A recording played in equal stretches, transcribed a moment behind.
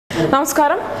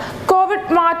നമസ്കാരം.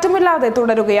 കോവിഡ് മാറ്റമില്ലാതെ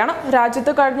തുടരുകയാണ്.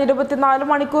 രാജ്യത്ത് കഴിഞ്ഞ 24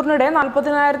 മണിക്കൂറിനിടെ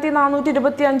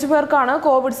 40,425 പേർക്കാണ്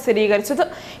കോവിഡ് സ്ഥിരീകരിച്ചത്.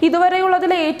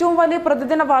 ഇതുവരെയുള്ളതിലെ ഏറ്റവും വലിയ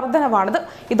പ്രതിദിന വർധനവാണിത്.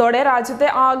 ഇതോടെ രാജ്യത്തെ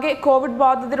ആകെ കോവിഡ്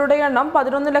ബാധിതരുടെ എണ്ണം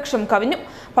 11 ലക്ഷം കവിഞ്ഞു.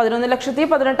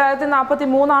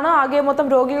 11,18,043 ആകെ മൊത്തം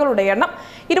രോഗികളുടെ എണ്ണം.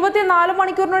 24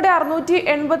 മണിക്കൂറിനിടെ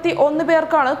 681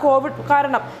 പേർക്കാണ് കോവിഡ്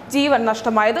കാരണം ജീവൻ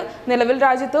നഷ്ടമായത്. നിലവിൽ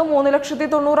രാജ്യത്ത്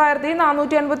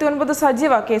 3,90,489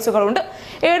 സജീവ കേസുകളുണ്ട്.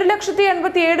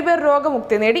 7,87,000 പേർ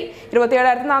രോഗമുക്തി നേടി.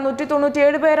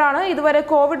 27,497 പേരാണ് ഇതുവരെ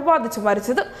കോവിഡ് ബാധിച്ച്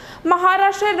മരിച്ചത്.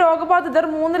 മഹാരാഷ്ട്രയിൽ രോഗബാധിതർ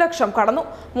 3 ലക്ഷം കടന്നു.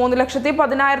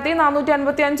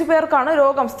 3,10,455 പേർക്കാണ്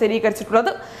രോഗം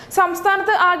സ്ഥിരീകരിച്ചിട്ടുള്ളത്.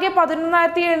 സംസ്ഥാനത്ത് ആകെ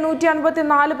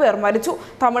 11,854 പേർ മരിച്ചു.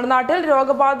 തമിഴ്നാട്ടിൽ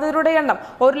രോഗബാധിതരുടെ എണ്ണം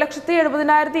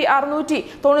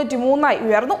 1,70,693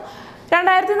 ഉയർന്നു.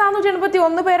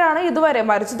 2,481 പേരാണ് ഇതുവരെ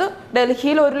മരിച്ചത്.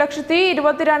 ഡൽഹിയിൽ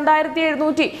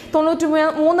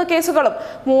 1,22,793 കേസുകളും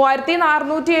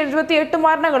 3,678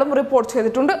 മരണങ്ങളും റിപ്പോർട്ട്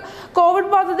ചെയ്തിട്ടുണ്ട്. കോവിഡ്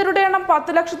ബാധിതരുടെ എണ്ണം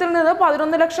 10 ലക്ഷത്തിൽ നിന്ന്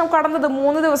 11 ലക്ഷം കടന്നത്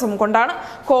 3 ദിവസം കൊണ്ടാണ്.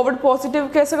 കോവിഡ് പോസിറ്റീവ്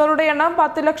കേസുകളുടെ എണ്ണം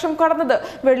 10 ലക്ഷം കടന്നത്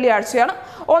വെള്ളിയാഴ്ചയാണ്.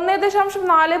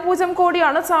 1.40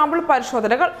 കോടിയാണ് സാമ്പിൾ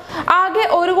പരിശോധനകൾ. ആകെ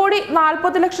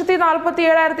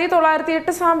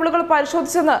 1,40,47,908 സാമ്പിളുകൾ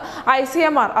പരിശോധിച്ചെന്ന്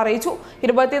ICMR അറിയിച്ചു.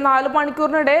 24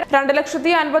 മണിക്കൂറിനിടെ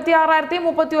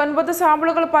 2,56,039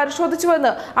 സാമ്പിളുകൾ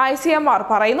പരിശോധിച്ചുവെന്ന് ICMR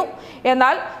പറയുന്നു.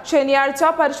 എന്നാൽ ശനിയാഴ്ച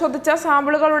പരിശോധിച്ച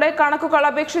സാമ്പിളുകളുടെ കണക്കുകൾ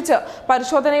അപേക്ഷിച്ച്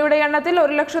പരിശോധനയുടെ എണ്ണത്തിൽ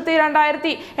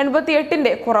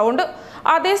 1,02,088 കുറവുണ്ട്.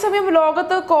 അതേസമയം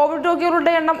ലോകത്ത് കോവിഡ്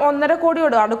രോഗികളുടെ എണ്ണം 1.5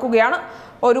 കോടിയോട് അടുക്കുകയാണ്.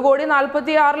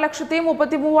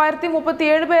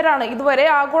 1,46,33,037 പേരാണ് ഇതുവരെ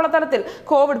ആഗോളതലത്തിൽ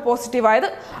കോവിഡ് പോസിറ്റീവായത്.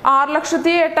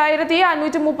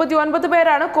 6,08,539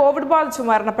 പേരാണ് കോവിഡ് ബാധിച്ചു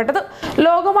മരണപ്പെട്ടത്.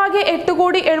 ലോകമാകെ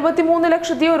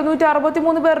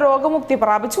 8,73,163 പേർ രോഗമുക്തി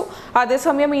പ്രാപിച്ചു.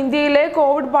 അതേസമയം ഇന്ത്യയിലെ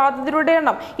കോവിഡ് ബാധിതരുടെ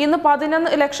എണ്ണം ഇന്ന് 11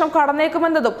 ലക്ഷം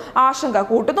കടന്നേക്കുമെന്നതും ആശങ്ക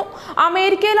കൂട്ടുന്നു.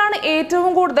 അമേരിക്കയിലാണ്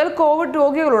ഏറ്റവും കൂടുതൽ കോവിഡ്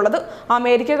രോഗികളുള്ളത്.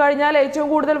 അമേരിക്ക കഴിഞ്ഞാൽ ഏറ്റവും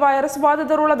കൂടുതൽ വൈറസ്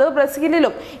ബാധിതർ ഉള്ളത്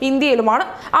ബ്രസീലിലും ഇന്ത്യയിലുമാണ്.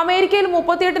 അമേരിക്കയിൽ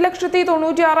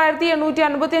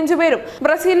 38,96,855 പേരും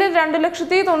ബ്രസീലിൽ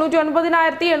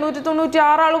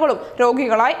 2,99,896 ആളുകളും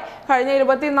രോഗികളായി. കഴിഞ്ഞ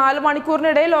 24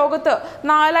 മണിക്കൂറിനിടെ ലോകത്ത്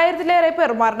 4,000-ലേറെ പേർ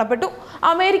മരണപ്പെട്ടു.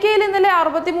 അമേരിക്കയിൽ ഇന്നലെ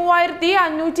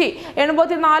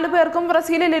 63,584 പേർക്കും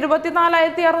ബ്രസീലിൽ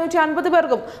 24,650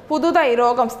 പേർക്കും പുതുതായി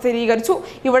രോഗം സ്ഥിരീകരിച്ചു.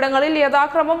 ഇവിടങ്ങളിൽ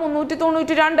യഥാക്രമം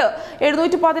 392,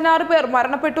 716 പേർ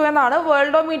മരണപ്പെട്ടു എന്നാണ്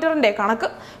വേൾഡോമീറ്ററിന്റെ കണക്ക്.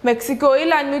 മെക്സിക്കോയിൽ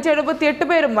 578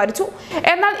 പേരും മരിച്ചു.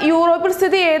 എന്നാൽ യൂറോപ്പിൽ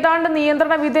സ്ഥിതി ഏതാണ്ട്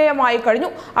നിയന്ത്രണ വിധേയമായി കഴിഞ്ഞു.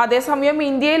 അതേസമയം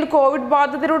ഇന്ത്യയിൽ കോവിഡ്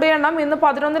ബാധിതരുടെ എണ്ണം ഇന്ന്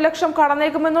 11 ലക്ഷം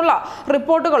കടന്നേക്കുമെന്നുള്ള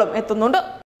റിപ്പോർട്ടുകളും എത്തുന്നുണ്ട്.